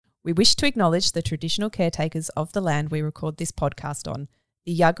We wish to acknowledge the traditional caretakers of the land we record this podcast on,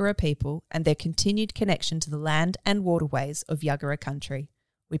 the Yuggera people, and their continued connection to the land and waterways of Yuggera country.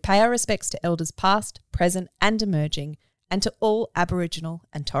 We pay our respects to elders past, present and emerging, and to all Aboriginal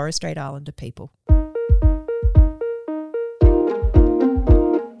and Torres Strait Islander people.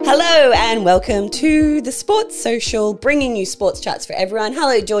 Hello and welcome to the Sports Social, bringing you sports chats for everyone.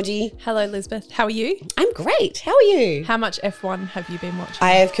 Hello, Georgie. Hello, Elizabeth. How are you? I'm great. How are you? How much F1 have you been watching?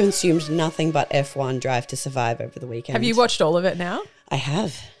 I have consumed nothing but F1 Drive to Survive over the weekend. Have you watched all of it now? I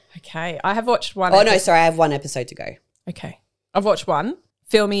have. Okay. I have watched one. Oh, no, sorry. I have one episode to go. Okay. I've watched one.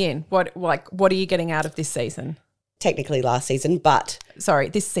 Fill me in. What are you getting out of this season? Technically last season, but... Sorry,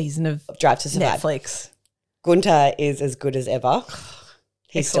 this season of Drive to Survive. Netflix. Gunter is as good as ever.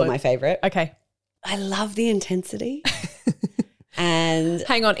 He's Excellent. still my favourite. Okay. I love the intensity. And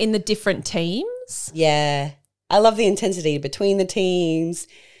hang on, in the different teams? yeah, I love the intensity between the teams.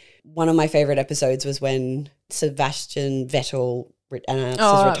 One of my favourite episodes was when Sebastian Vettel announced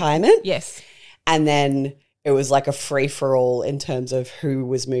his retirement. Yes. And then it was like a free-for-all in terms of who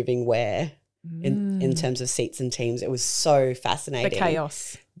was moving where in terms of seats and teams. It was so fascinating. The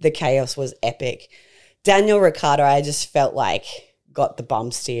chaos. The chaos was epic. Daniel Ricciardo, I just felt like got the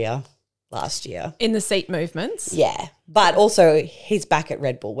bum steer last year. In the seat movements? Yeah. But also he's back at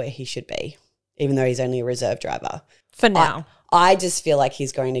Red Bull where he should be, even though he's only a reserve driver. For now. I just feel like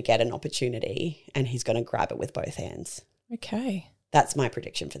he's going to get an opportunity and he's going to grab it with both hands. Okay. That's my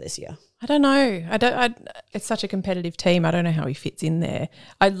prediction for this year. I don't know. It's such a competitive team. I don't know how he fits in there.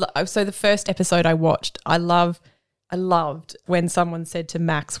 So the first episode I watched, I loved when someone said to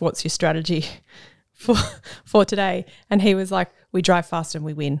Max, "What's your strategy for today?" And he was like, "We drive fast and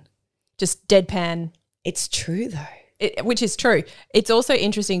we win." Just deadpan. It's true though. Which is true. It's also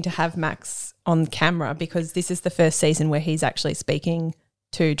interesting to have Max on camera because this is the first season where he's actually speaking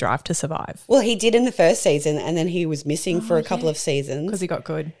to Drive to Survive. Well, he did in the first season and then he was missing for a couple of seasons. Because he got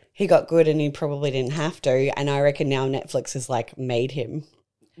good. He got good and he probably didn't have to. And I reckon now Netflix has like made him.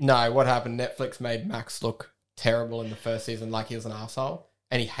 No, what happened, Netflix made Max look terrible in the first season, like he was an arsehole.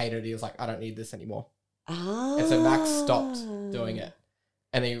 And he hated it. He was like, I don't need this anymore. And so Max stopped doing it.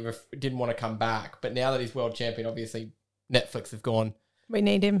 And he didn't want to come back. But now that he's world champion, obviously Netflix have gone, we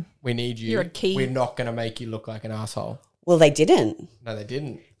need him. We need you. You're a key. We're not going to make you look like an arsehole. Well, they didn't. No, they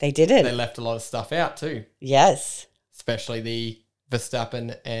didn't. They didn't. They left a lot of stuff out too. Yes. Especially the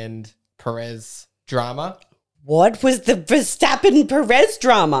Verstappen and Perez drama. What was the Verstappen-Perez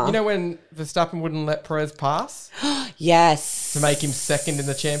drama? You know when Verstappen wouldn't let Perez pass? Yes. To make him second in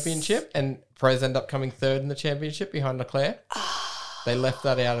the championship and Perez ended up coming third in the championship behind Leclerc? They left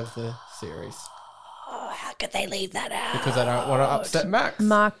that out of the series. Oh, how could they leave that out? Because they don't want to upset Max.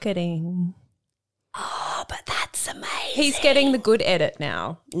 Marketing. Oh, but that's amazing. He's getting the good edit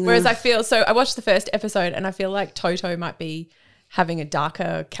now. Whereas I feel, so I watched the first episode and I feel like Toto might be having a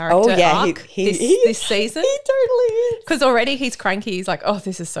darker character arc this season. He totally is. Because already he's cranky. He's like, oh,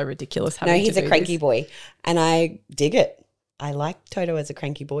 this is so ridiculous. No, he's a cranky boy and I dig it. I like Toto as a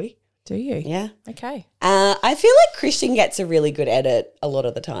cranky boy. Do you? Yeah. Okay. I feel like Christian gets a really good edit a lot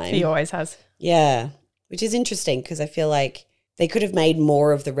of the time. He always has. Yeah, which is interesting because I feel like they could have made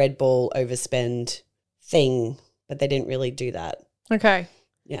more of the Red Bull overspend thing, but they didn't really do that. Okay.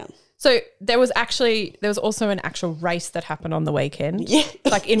 Yeah. So there was also an actual race that happened on the weekend. Yeah.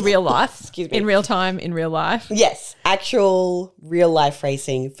 Like in real life. Excuse me. In real time, in real life. Yes. Actual real life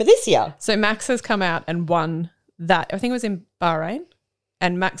racing for this year. So Max has come out and won that. I think it was in Bahrain.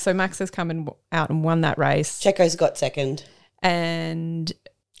 And Max has come out and won that race. Checo's got second. And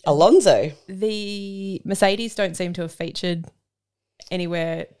Alonso. The Mercedes don't seem to have featured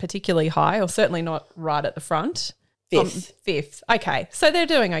anywhere particularly high, or certainly not right at the front. Fifth. Okay. So they're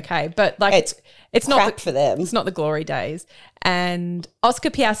doing okay. But like it's not crap for them. It's not the glory days. And Oscar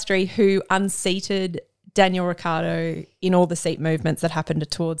Piastri, who unseated Daniel Ricciardo in all the seat movements that happened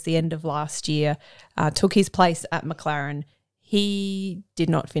towards the end of last year, took his place at McLaren. He did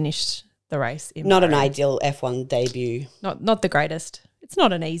not finish the race. Not an ideal F1 debut. Not the greatest. It's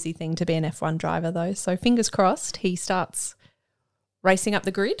not an easy thing to be an F1 driver though. So fingers crossed he starts racing up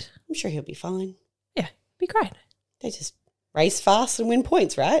the grid. I'm sure he'll be fine. Yeah, be great. They just race fast and win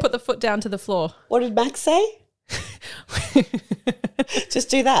points, right? Put the foot down to the floor. What did Max say? Just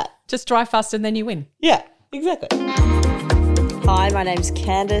do that. Just drive fast and then you win. Yeah, exactly. Hi, my name's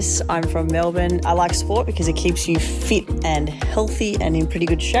Candice. I'm from Melbourne. I like sport because it keeps you fit and healthy and in pretty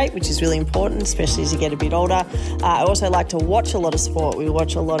good shape, which is really important, especially as you get a bit older. I also like to watch a lot of sport. We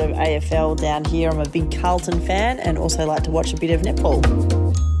watch a lot of AFL down here. I'm a big Carlton fan and also like to watch a bit of netball.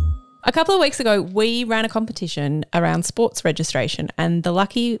 A couple of weeks ago, we ran a competition around sports registration, and the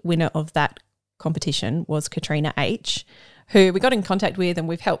lucky winner of that competition was Katrina H, who we got in contact with, and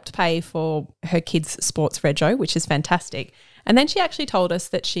we've helped pay for her kids' sports rego, which is fantastic. And then she actually told us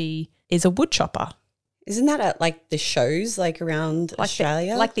that she is a wood chopper. Isn't that at like the shows like around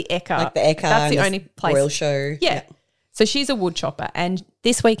Australia? Like the Ekka. Like the Ekka. That's the only place. Royal show. Yeah. So she's a wood chopper, and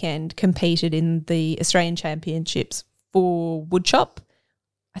this weekend competed in the Australian Championships for wood chop.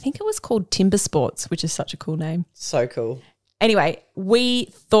 I think it was called Timber Sports, which is such a cool name. So cool. Anyway, we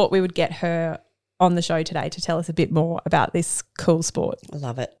thought we would get her on the show today to tell us a bit more about this cool sport. I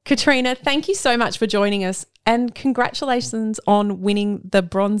love it. Katrina, thank you so much for joining us, and congratulations on winning the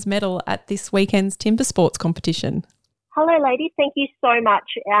bronze medal at this weekend's Timber Sports competition. Hello, ladies. Thank you so much.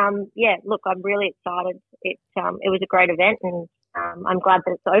 Look, I'm really excited. It was a great event, and I'm glad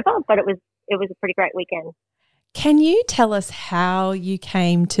that it's over, but it was a pretty great weekend. Can you tell us how you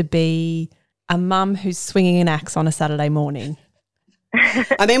came to be a mum who's swinging an axe on a Saturday morning?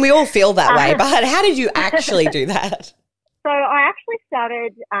 I mean, we all feel that way, but how did you actually do that? So I actually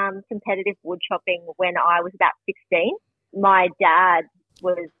started competitive wood chopping when I was about 16. My dad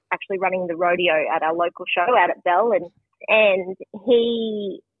was actually running the rodeo at our local show out at Bell, and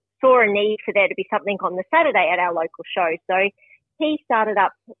he saw a need for there to be something on the Saturday at our local show. So he started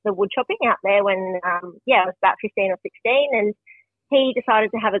up the wood chopping out there when, I was about 15 or 16, and he decided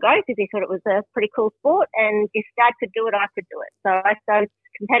to have a go because he thought it was a pretty cool sport, and if Dad could do it, I could do it. So I started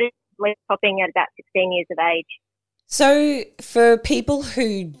competitively chopping at about 16 years of age. So for people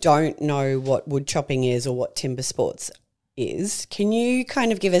who don't know what wood chopping is or what timber sports is, can you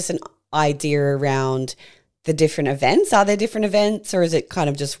kind of give us an idea around the different events? Are there different events, or is it kind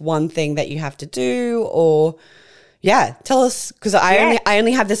of just one thing that you have to do? Or tell us, because I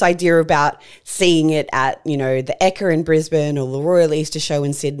only have this idea about seeing it at, the Ekka in Brisbane or the Royal Easter Show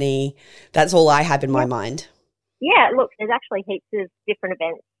in Sydney. That's all I have in my mind. Yeah, look, there's actually heaps of different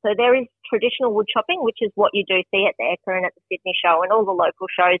events. So there is traditional wood chopping, which is what you do see at the Ekka and at the Sydney Show and all the local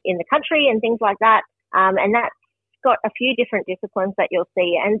shows in the country and things like that. And that's got a few different disciplines that you'll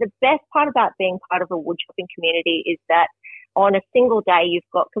see. And the best part about being part of a wood chopping community is that on a single day, you've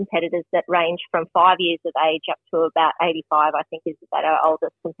got competitors that range from 5 years of age up to about 85, I think is about our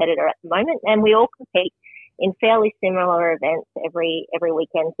oldest competitor at the moment. And we all compete in fairly similar events every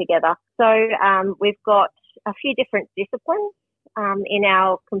weekend together. So we've got a few different disciplines in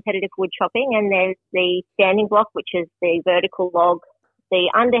our competitive wood chopping, and there's the standing block, which is the vertical log,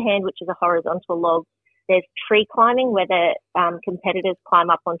 the underhand, which is a horizontal log. There's tree climbing, where the competitors climb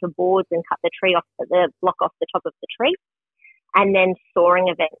up onto boards and cut the block off the top of the tree. And then soaring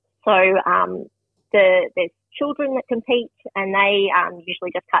events. So there's children that compete, and they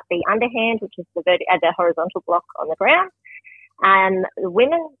usually just cut the underhand, which is the horizontal block on the ground. And the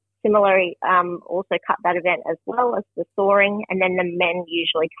women similarly also cut that event as well as the soaring, and then the men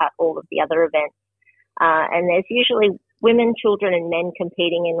usually cut all of the other events. And there's usually women, children, and men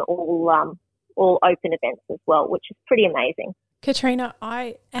competing in all open events as well, which is pretty amazing. Katrina,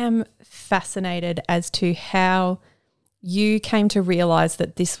 I am fascinated as to how you came to realise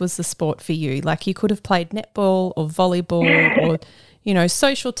that this was the sport for you. Like, you could have played netball or volleyball or,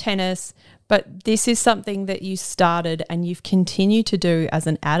 social tennis, but this is something that you started and you've continued to do as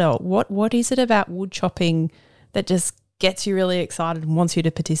an adult. What is it about wood chopping that just gets you really excited and wants you to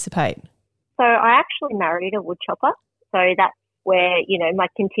participate? So I actually married a wood chopper. So that's where, my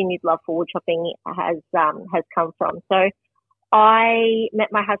continued love for wood chopping has come from. So I met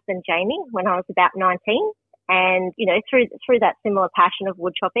my husband, Jamie, when I was about 19. And, through that similar passion of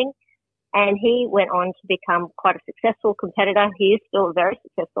wood chopping, and he went on to become quite a successful competitor. He is still very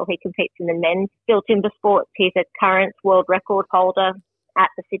successful. He competes in the men's steel timber sports. He's a current world record holder at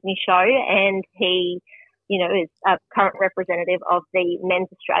the Sydney Show, and he, is a current representative of the men's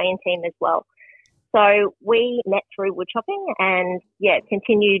Australian team as well. So we met through wood chopping and,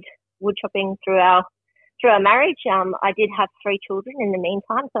 continued wood chopping through our marriage. I did have 3 children in the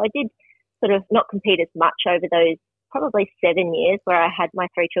meantime, so I did sort of not compete as much over those probably 7 years where I had my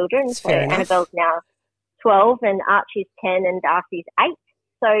 3 children. That's so fair enough. Annabelle's now 12 and Archie's 10 and Darcy's 8.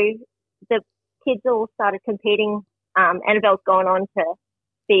 So the kids all started competing. Annabelle's gone on to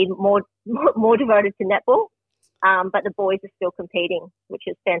be more devoted to netball, but the boys are still competing, which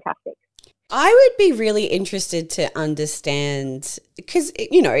is fantastic. I would be really interested to understand, because,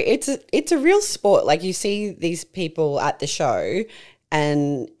 it's a real sport. Like, you see these people at the show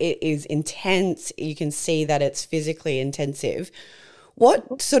and it is intense. You can see that it's physically intensive.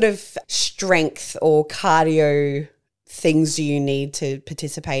 What sort of strength or cardio things do you need to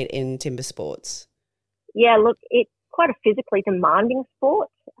participate in timber sports? Yeah, look, it's quite a physically demanding sport.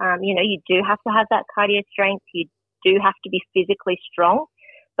 you do have to have that cardio strength. You do have to be physically strong,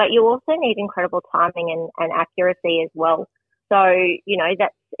 but you also need incredible timing and accuracy as well. So,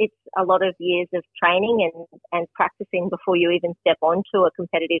 it's a lot of years of training and practicing before you even step onto a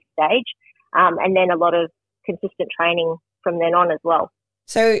competitive stage, and then a lot of consistent training from then on as well.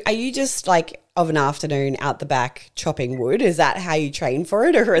 So are you just like of an afternoon out the back chopping wood? Is that how you train for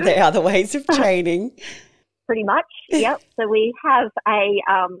it, or are there other ways of training? Pretty much, yep. So we have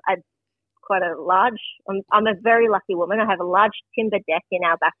quite a large, I'm a very lucky woman. I have a large timber deck in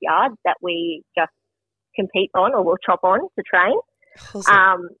our backyard that we just compete on, or we'll chop on to train.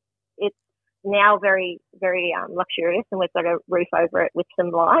 Awesome. It's now very, very luxurious, and we've got a roof over it with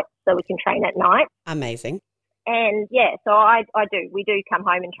some lights so we can train at night. Amazing. And so we do come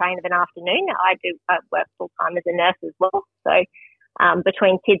home and train of an afternoon. I work full time as a nurse as well. So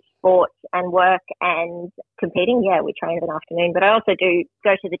between kids' sports and work and competing, we train of an afternoon. But I also do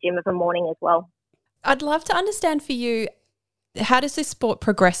go to the gym of a morning as well. I'd love to understand for you, how does this sport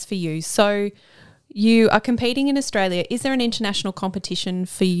progress for you? So you are competing in Australia. Is there an international competition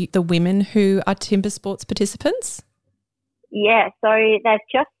for the women who are timber sports participants? Yeah, so they've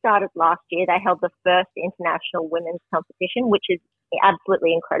just started last year. They held the first international women's competition, which is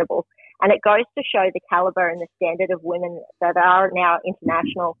absolutely incredible. And it goes to show the calibre and the standard of women that are now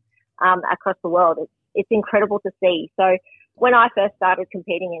international across the world. It's incredible to see. So when I first started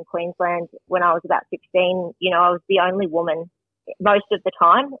competing in Queensland when I was about 16, I was the only woman most of the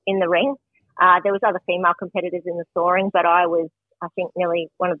time in the ring. There was other female competitors in the soaring, but I was, I think, nearly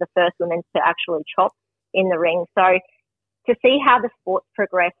one of the first women to actually chop in the ring. So to see how the sport's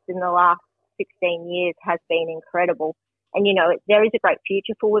progressed in the last 16 years has been incredible. And, there is a great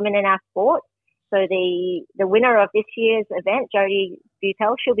future for women in our sport. So the winner of this year's event, Jodie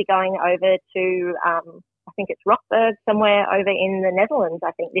Butel, she'll be going over to, I think it's Rockburg, somewhere over in the Netherlands,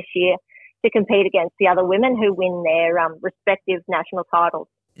 I think, this year, to compete against the other women who win their respective national titles.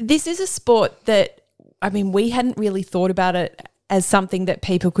 This is a sport that, we hadn't really thought about it as something that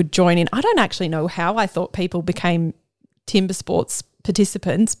people could join in. I don't actually know how I thought people became timber sports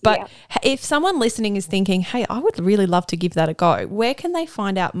participants, but if someone listening is thinking, hey, I would really love to give that a go, where can they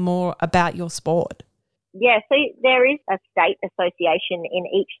find out more about your sport? Yeah, so there is a state association in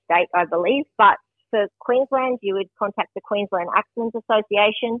each state, I believe, but for Queensland, you would contact the Queensland Axemen's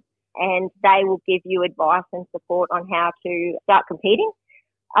Association and they will give you advice and support on how to start competing.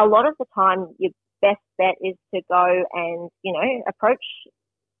 A lot of the time, your best bet is to go and, approach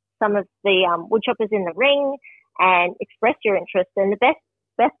some of the woodchoppers in the ring and express your interest. And the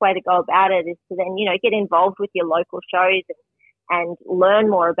best way to go about it is to then, get involved with your local shows and learn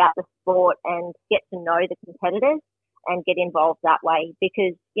more about the sport and get to know the competitors and get involved that way,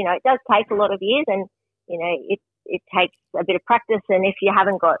 because, it does take a lot of years and, it takes a bit of practice. And if you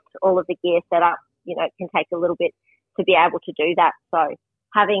haven't got all of the gear set up, it can take a little bit to be able to do that. So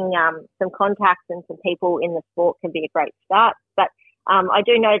having some contacts and some people in the sport can be a great start. But I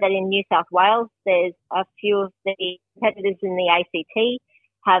do know that in New South Wales, there's a few of the competitors in the ACT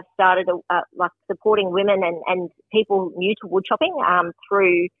have started supporting women and people new to woodchopping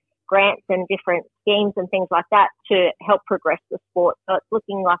through grants and different schemes and things like that to help progress the sport. So it's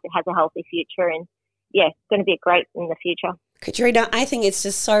looking like it has a healthy future and, it's going to be great in the future. Katrina, I think it's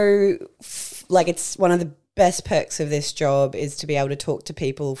just so, it's one of the best perks of this job is to be able to talk to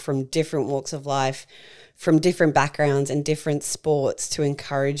people from different walks of life, from different backgrounds and different sports to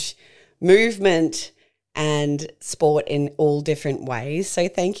encourage movement and sport in all different ways. So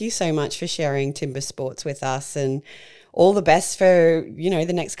thank you so much for sharing timber sports with us and all the best for,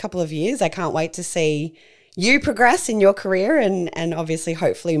 the next couple of years. I can't wait to see you progress in your career and obviously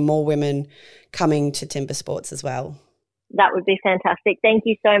hopefully more women coming to timber sports as well. That would be fantastic. Thank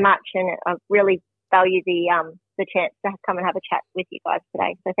you so much. And I really value the chance to come and have a chat with you guys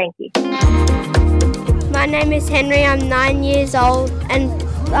today. So thank you. My name is Henry. I'm 9 years old and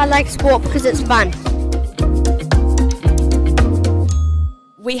I like sport because it's fun.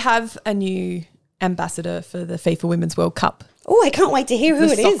 We have a new ambassador for the FIFA Women's World Cup. Oh, I can't wait to hear who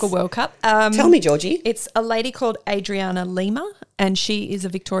it is. The Soccer World Cup. Tell me, Georgie. It's a lady called Adriana Lima and she is a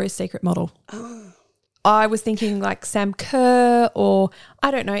Victoria's Secret model. Oh. I was thinking like Sam Kerr or, I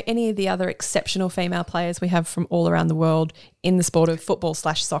don't know, any of the other exceptional female players we have from all around the world in the sport of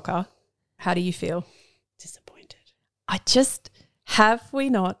football/soccer. How do you feel? Disappointed. Have we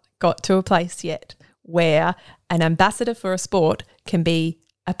not got to a place yet where an ambassador for a sport can be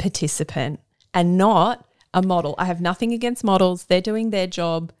a participant and not a model? I have nothing against models. They're doing their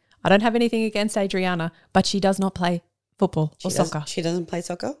job. I don't have anything against Adriana, but she does not play football or soccer. She doesn't play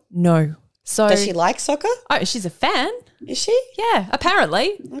soccer? No. So Does she like soccer? Oh, she's a fan. Is she? Yeah,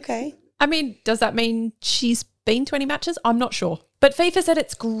 apparently. Okay. I mean, does that mean she's been to any matches? I'm not sure. But FIFA said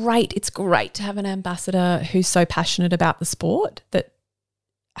it's great. It's great to have an ambassador who's so passionate about the sport that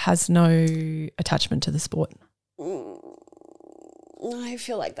has no attachment to the sport. I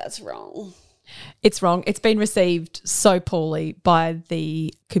feel like that's wrong. It's wrong. It's been received so poorly by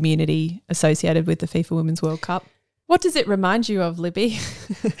the community associated with the FIFA Women's World Cup. What does it remind you of, Libby?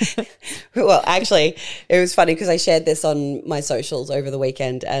 Well, actually, it was funny because I shared this on my socials over the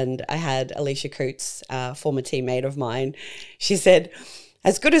weekend and I had Alicia Coots, former teammate of mine. She said,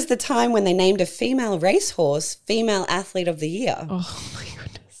 as good as the time when they named a female racehorse Female Athlete of the Year. Oh, my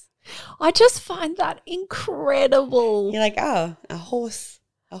goodness. I just find that incredible. You're like, oh, a horse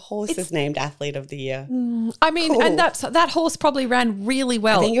is named Athlete of the Year. I mean, Cool. and that horse probably ran really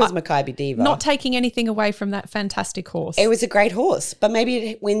well. I think it was Maccabi Diva. Not taking anything away from that fantastic horse. It was a great horse, but maybe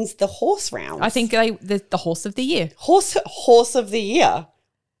it wins the horse round. I think the horse of the year. Horse of the year.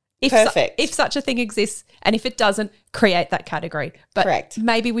 Perfect. If such a thing exists, and if it doesn't, create that category. But Correct.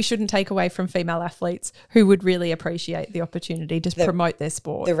 maybe we shouldn't take away from female athletes who would really appreciate the opportunity to promote their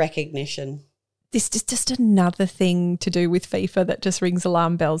sport. The recognition. This is just another thing to do with FIFA that just rings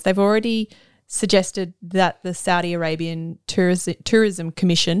alarm bells. They've already suggested that the Saudi Arabian Tourism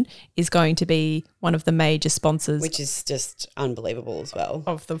Commission is going to be one of the major sponsors, Which is just unbelievable as well.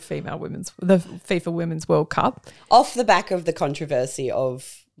 of the FIFA Women's World Cup. Off the back of the controversy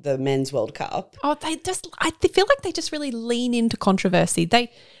of the Men's World Cup. Oh, I feel like they just really lean into controversy. There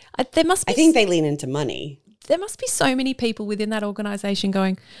must be I think they lean into money. there must be so many people within that organisation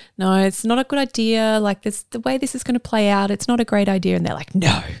going, no, it's not a good idea. Like the way this is going to play out, it's not a great idea. And they're like,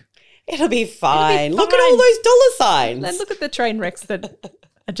 no. It'll be fine. Look at fine. all those dollar signs. And look at the train wrecks that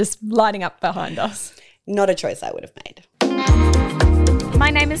are just lining up behind us. Not a choice I would have made. My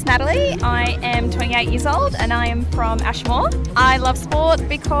name is Natalie. I am 28 years old and I am from Ashmore. I love sport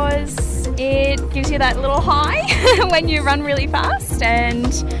because it gives you that little high when you run really fast, and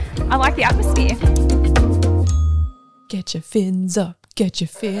I like the atmosphere. Get your fins up. Get your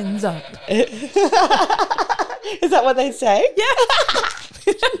fins up. Is that what they say? Yeah.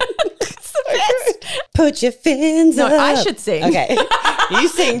 It's the best. Put your fins up. No, I should sing. Okay. You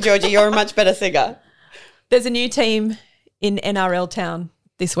sing, Georgie. You're a much better singer. There's a new team in NRL town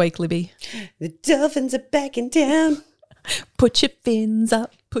this week, Libby. The Dolphins are back in town. Put your fins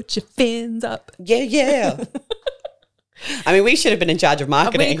up. Put your fins up. Yeah, yeah. I mean, we should have been in charge of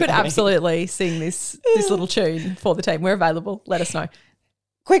marketing. We could absolutely sing this little tune for the team. We're available. Let us know.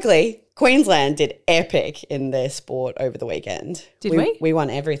 Quickly, Queensland did epic in their sport over the weekend. Did we? We won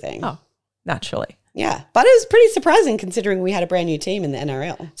everything. Oh, naturally. Yeah, but it was pretty surprising considering we had a brand new team in the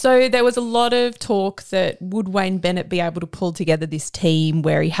NRL. So there was a lot of talk that would Wayne Bennett be able to pull together this team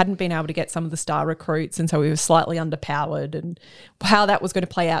where he hadn't been able to get some of the star recruits, and so he was slightly underpowered, and how that was going to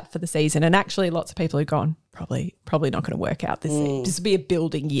play out for the season. And actually lots of people had gone, probably not going to work out this season. This will be a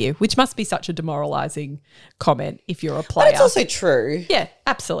building year, which must be such a demoralising comment if you're a player. But it's also true. Yeah,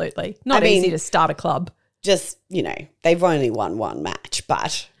 absolutely. Not easy to start a club. Just, they've only won one match,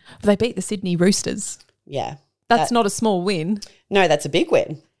 but They beat the Sydney Roosters. yeah. That's not a small win. No, that's a big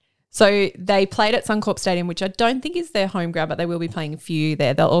win. So they played at Suncorp Stadium, which I don't think is their home ground, but they will be playing a few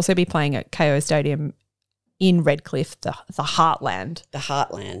there. They'll also be playing at KO Stadium in Redcliffe, the heartland. The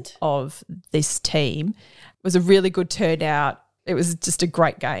heartland. Of this team. It was a really good turnout. It was just a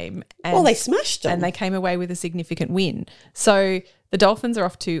great game. And, they smashed them. And they came away with a significant win. So the Dolphins are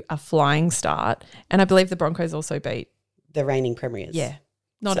off to a flying start, and I believe the Broncos also beat the reigning premiers. Yeah.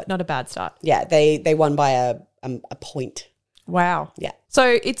 Not a bad start. Yeah, they won by a point. Wow. Yeah.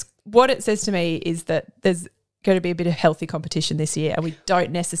 So it's what it says to me is that there's going to be a bit of healthy competition this year, and we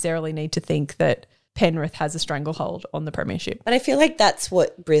don't necessarily need to think that Penrith has a stranglehold on the premiership. But I feel like that's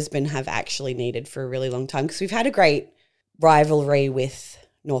what Brisbane have actually needed for a really long time, because we've had a great rivalry with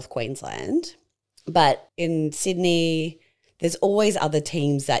North Queensland, but in Sydney there's always other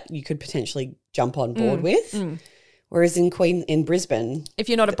teams that you could potentially jump on board with. Whereas in Brisbane, if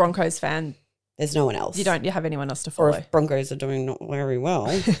you're not a Broncos fan, there's no one else. You have anyone else to Or follow. if Broncos are doing not very well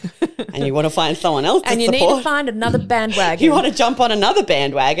and you want to find someone else to and you support, need to find another bandwagon. you want to jump on another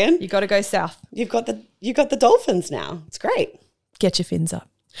bandwagon, you got to go south. You got the Dolphins now. It's great. Get your fins up.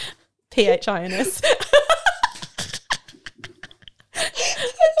 PHINS. I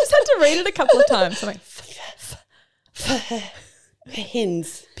just had to read it a couple of times. I'm like,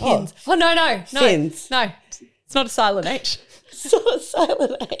 Pins. Pins. Oh, no. Fins. No. It's not a silent H. It's not a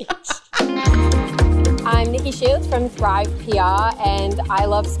silent H. I'm Nikki Shields from Thrive PR, and I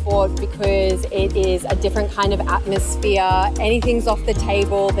love sport because it is a different kind of atmosphere. Anything's off the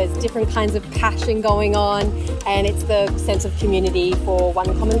table, there's different kinds of passion going on, and it's the sense of community for one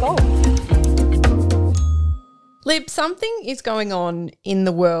common goal. Lib, something is going on in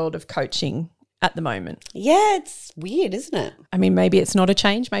the world of coaching at the moment. Yeah, it's weird, isn't it? I mean, maybe it's not a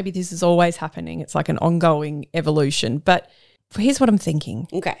change. Maybe this is always happening. It's like an ongoing evolution. But here's what I'm thinking.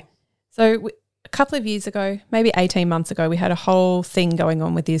 Okay. So a couple of years ago, maybe 18 months ago, we had a whole thing going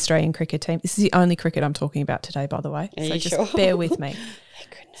on with the Australian cricket team. This is the only cricket I'm talking about today, by the way. Are so you just sure? bear with me.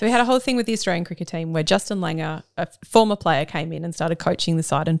 So we had a whole thing with the Australian cricket team where Justin Langer, a former player, came in and started coaching the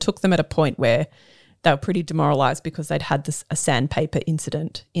side and took them at a point where they were pretty demoralised because they'd had a sandpaper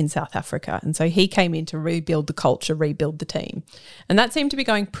incident in South Africa. And so he came in to rebuild the culture, rebuild the team. And that seemed to be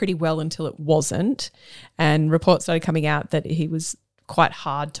going pretty well until it wasn't. And reports started coming out that he was quite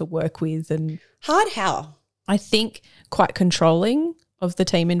hard to work with. And hard how? I think quite controlling of the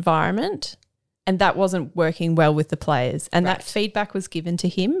team environment. And that wasn't working well with the players. And that feedback was given to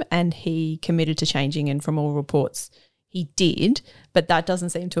him and he committed to changing. And from all reports, he did, but that doesn't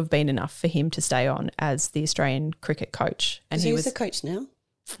seem to have been enough for him to stay on as the Australian cricket coach. And who's the coach now?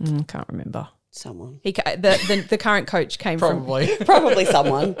 Can't remember. Someone. The current coach came Probably. from Probably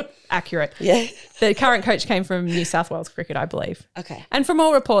someone. accurate. Yeah. The current coach came from New South Wales cricket, I believe. Okay. And from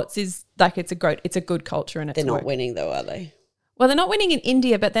all reports, is like it's a good culture and it's they're not winning though, are they? Well, they're not winning in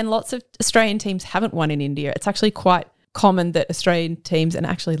India, but then lots of Australian teams haven't won in India. It's actually quite common that Australian teams and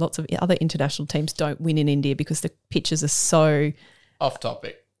actually lots of other international teams don't win in India because the pitches are so Off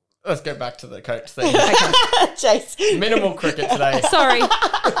topic. Let's go back to the coach thing. Chase. Minimal cricket today. Sorry.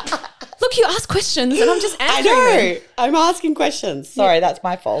 Look, you ask questions and I'm just answering I know. them. I'm asking questions. Sorry, that's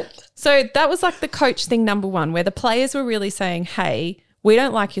my fault. So that was like the coach thing number one, where the players were really saying, hey, we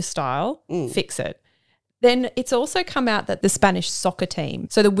don't like your style, fix it. Then it's also come out that the Spanish soccer team,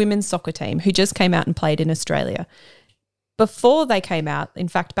 so the women's soccer team who just came out and played in Australia, before they came out, in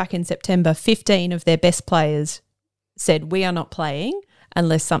fact, back in September, 15 of their best players said, we are not playing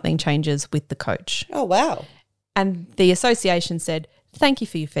unless something changes with the coach. Oh, wow. And the association said, thank you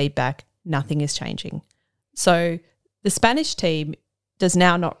for your feedback. Nothing is changing. So the Spanish team does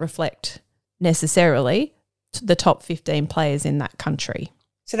now not reflect necessarily the top 15 players in that country.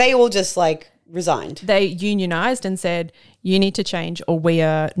 So they all just resigned. They unionised and said, you need to change or we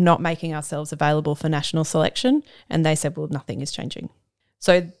are not making ourselves available for national selection. And they said, well, nothing is changing.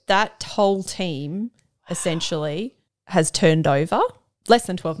 So that whole team essentially has turned over less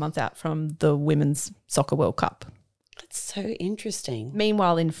than 12 months out from the Women's Soccer World Cup. That's so interesting.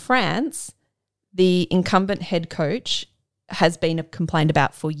 Meanwhile, in France, the incumbent head coach has been complained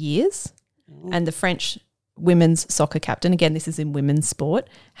about for years. And the French women's soccer captain, again, this is in women's sport,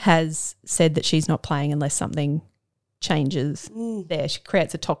 has said that she's not playing unless something changes there. She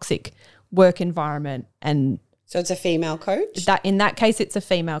creates a toxic work environment. And so it's a female coach? In that case, it's a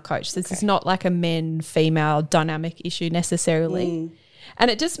female coach. This is not like a men-female dynamic issue necessarily.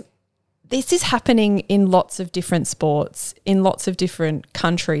 And this is happening in lots of different sports, in lots of different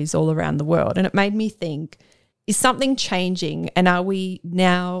countries all around the world. And it made me think, is something changing? And are we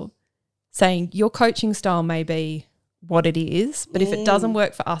now saying your coaching style may be what it is, but if it doesn't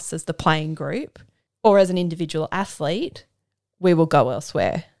work for us as the playing group or as an individual athlete, we will go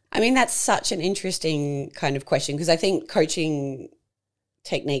elsewhere? I mean, that's such an interesting kind of question because I think coaching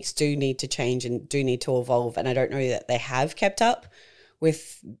techniques do need to change and do need to evolve. And I don't know that they have kept up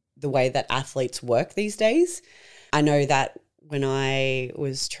with the way that athletes work these days. I know that when I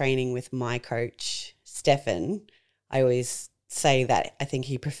was training with my coach, Stefan, I always say that I think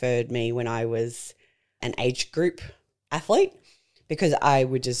he preferred me when I was an age group athlete because I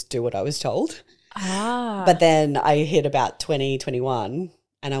would just do what I was told. But then I hit about 20, 21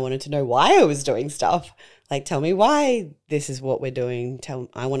 and I wanted to know why I was doing stuff. Tell me why this is what we're doing.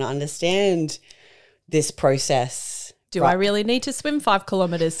 I want to understand this process. Do I really need to swim 5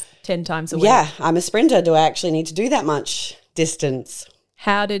 kilometres 10 times a week? Yeah, I'm a sprinter. Do I actually need to do that much distance?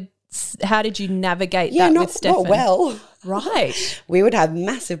 How did you navigate that with Stefan? Not well. Right. We would have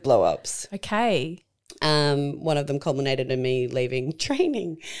massive blow-ups. Okay. One of them culminated in me leaving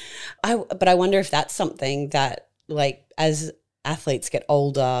training. But I wonder if that's something that, as athletes get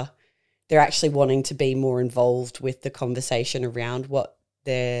older, they're actually wanting to be more involved with the conversation around what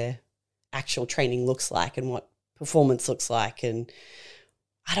their actual training looks like and what performance looks like. And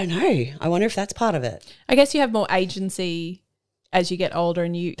I don't know. I wonder if that's part of it. I guess you have more agency as you get older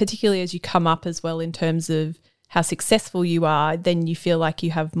and you, particularly as you come up as well in terms of how successful you are, then you feel like you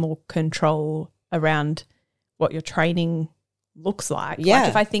have more control around what your training looks like. Yeah. Like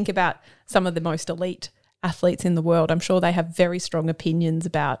if I think about some of the most elite athletes in the world. I'm sure they have very strong opinions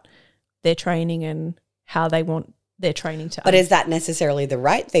about their training and how they want their training to. But is that necessarily the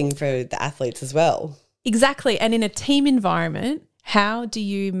right thing for the athletes as well? Exactly. And in a team environment, how do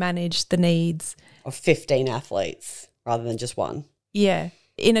you manage the needs of 15 athletes rather than just one? Yeah.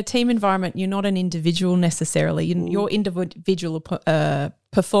 In a team environment, you're not an individual necessarily. Your individual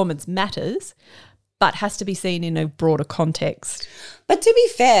performance matters, but has to be seen in a broader context. But to be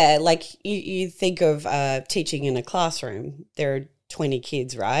fair, like you think of teaching in a classroom, there are 20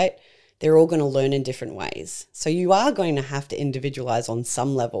 kids, right? They're all going to learn in different ways. So you are going to have to individualize on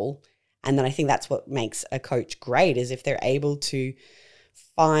some level. And then I think that's what makes a coach great, is if they're able to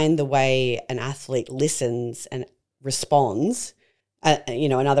find the way an athlete listens and responds.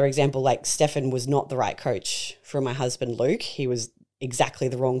 Another example, like Stefan was not the right coach for my husband, Luke. He was exactly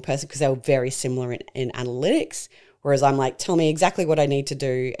the wrong person because they were very similar in analytics. Whereas I'm like, tell me exactly what I need to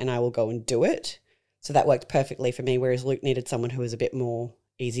do and I will go and do it. So that worked perfectly for me. Whereas Luke needed someone who was a bit more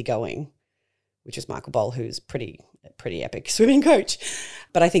easygoing, which is Michael Boll, who's pretty epic swimming coach.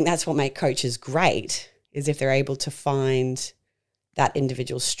 But I think that's what makes coaches great, is if they're able to find that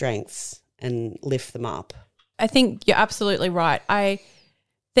individual strengths and lift them up. I think you're absolutely right. I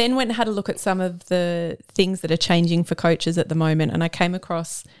then went and had a look at some of the things that are changing for coaches at the moment, and I came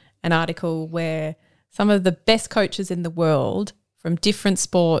across an article where some of the best coaches in the world from different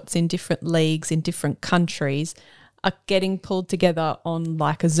sports, in different leagues, in different countries are getting pulled together on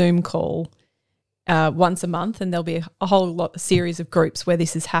like a Zoom call once a month, and there'll be a series of groups where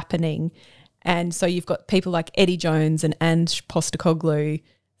this is happening. And so you've got people like Eddie Jones and Ange Postecoglou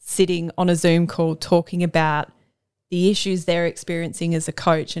sitting on a Zoom call talking about the issues they're experiencing as a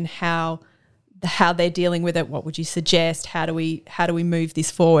coach and how they're dealing with it. What would you suggest? How do we move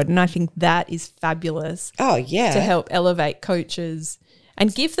this forward? And I think that is fabulous. Oh, yeah. To help elevate coaches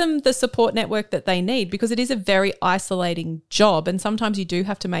and give them the support network that they need, because it is a very isolating job, and sometimes you do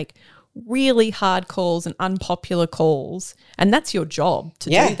have to make really hard calls and unpopular calls, and that's your job to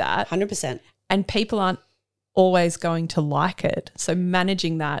do that. 100%. And people aren't always going to like it. So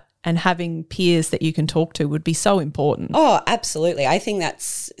managing that and having peers that you can talk to would be so important. Oh, absolutely. I think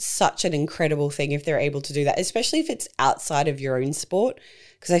that's such an incredible thing if they're able to do that, especially if it's outside of your own sport,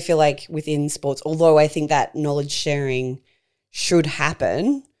 because I feel like within sports, although I think that knowledge sharing should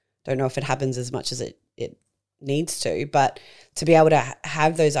happen, don't know if it happens as much as it needs to, but to be able to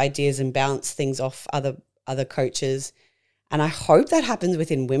have those ideas and bounce things off other coaches. And I hope that happens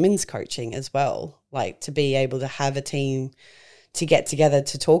within women's coaching as well, like to be able to have a team to get together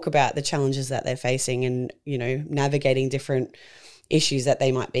to talk about the challenges that they're facing and, navigating different issues that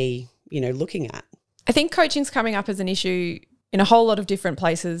they might be, looking at. I think coaching's coming up as an issue in a whole lot of different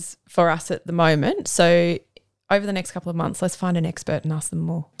places for us at the moment. So over the next couple of months, let's find an expert and ask them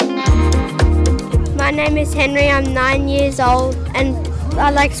more. My name is Henry. I'm 9 years old and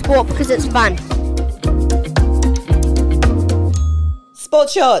I like sport because it's fun.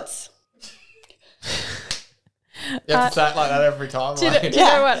 Sports shorts. You have to say it like that every time. Do you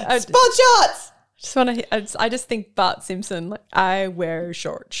know what? Sports shorts. I just think Bart Simpson, like, I wear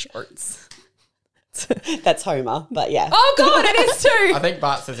shorts. That's Homer, but yeah. Oh, God, it is too. I think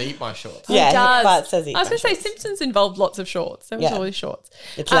Bart says eat my shorts. Yeah, he does. Bart says eat I was my going to say shorts. Simpsons involved lots of shorts. There was always shorts.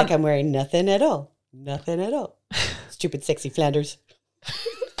 It's like I'm wearing nothing at all. Nothing at all. Stupid sexy Flanders.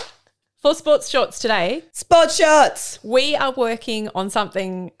 For Sports Shorts today, Sports shorts. we are working on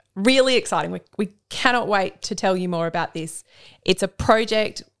something really exciting. We cannot wait to tell you more about this. It's a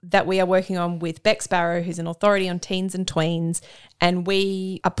project that we are working on with Beck Sparrow, who's an authority on teens and tweens, and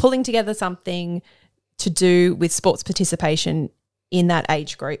we are pulling together something to do with sports participation in that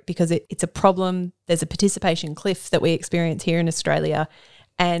age group, because it's a problem. There's a participation cliff that we experience here in Australia,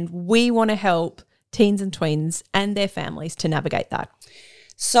 and we want to help teens and tweens and their families to navigate that.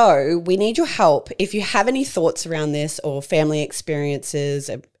 So we need your help. If you have any thoughts around this or family experiences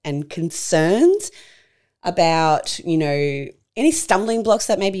and concerns about, any stumbling blocks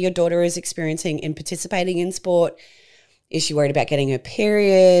that maybe your daughter is experiencing in participating in sport. Is she worried about getting her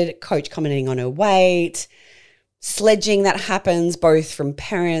period, coach commenting on her weight, sledging that happens both from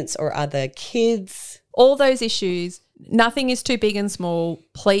parents or other kids? All those issues, nothing is too big and small.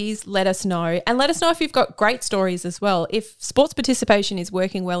 Please let us know. And let us know if you've got great stories as well. If sports participation is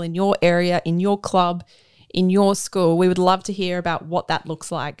working well in your area, in your club, in your school, we would love to hear about what that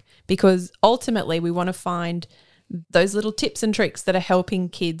looks like, because ultimately we want to find those little tips and tricks that are helping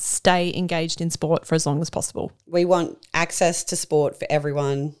kids stay engaged in sport for as long as possible. We want access to sport for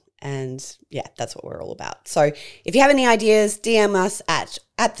everyone, and yeah, that's what we're all about. So if you have any ideas, DM us at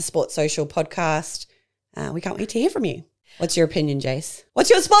the Sports Social Podcast. We can't wait to hear from you. What's your opinion, Jace? What's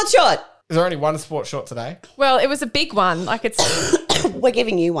your sports short? Is there only one sports short today? Well, it was a big one. Like it's We're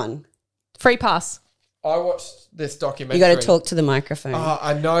giving you one. free pass. I watched this documentary. You got to talk to the microphone. Oh,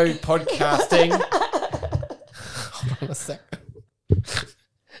 I know podcasting. Hold on a second.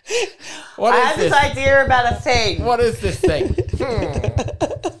 What I is have this idea about a thing. What is this thing?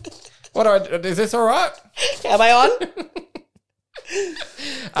 Is this all right? Am I on?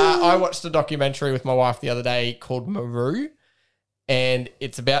 I watched a documentary with my wife the other day called Meru, and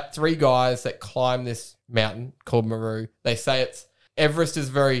it's about 3 guys that climb this mountain called Meru. They say Everest is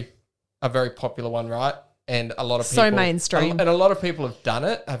a very popular one, right? And a lot of people... So mainstream. And a lot of people have done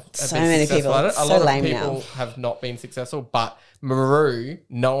it, have So been many successful people. at it. A So lot lame of people now. have not been successful, but Meru,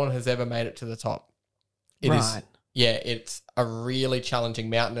 no one has ever made it to the top. It is, Right. yeah, it's a really challenging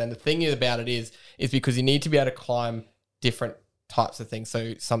mountain. And the thing about it is because you need to be able to climb different types of things.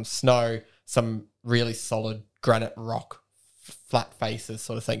 So some snow, some really solid granite rock, flat faces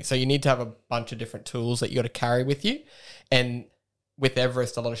sort of thing. So you need to have a bunch of different tools that you got to carry with you. And with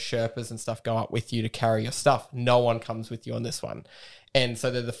Everest, a lot of Sherpas and stuff go up with you to carry your stuff. No one comes with you on this one. And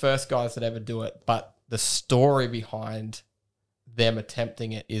so they're the first guys that ever do it. But the story behind them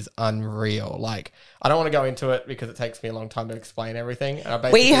attempting it is unreal. Like, I don't want to go into it because it takes me a long time to explain everything. And I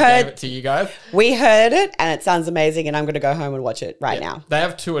basically gave it to you guys. We heard it and it sounds amazing and I'm going to go home and watch it right now. They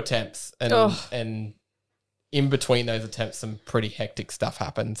have 2 attempts and in between those attempts, some pretty hectic stuff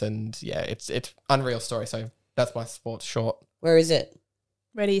happens. And yeah, it's unreal story. So that's my sports short. Where is it?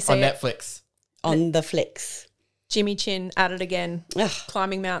 Where do you see On it? Netflix. On the flicks. Jimmy Chin at it again. Ugh.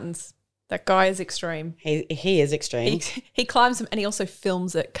 Climbing mountains. That guy is extreme. He is extreme. He climbs them and he also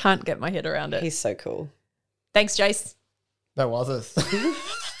films it. Can't get my head around it. He's so cool. Thanks, Jace. That was us.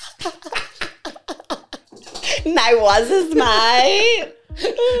 No wasn't, mate.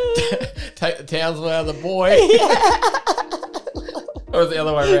 Take the Townsville out of the boy. Or is it the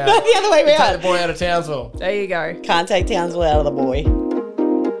other way around? The other way Take around. the boy out of Townsville. There you go. Can't take Townsville out of the boy.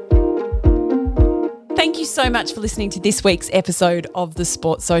 Thank you so much for listening to this week's episode of The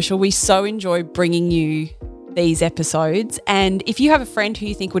Sports Social. We so enjoy bringing you these episodes. And if you have a friend who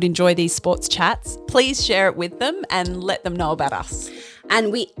you think would enjoy these sports chats, please share it with them and let them know about us.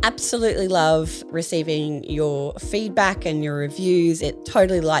 And we absolutely love receiving your feedback and your reviews. It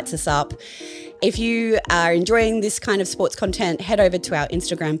totally lights us up. If you are enjoying this kind of sports content, head over to our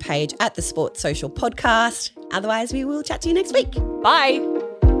Instagram page at The Sports Social Podcast. Otherwise, we will chat to you next week. Bye.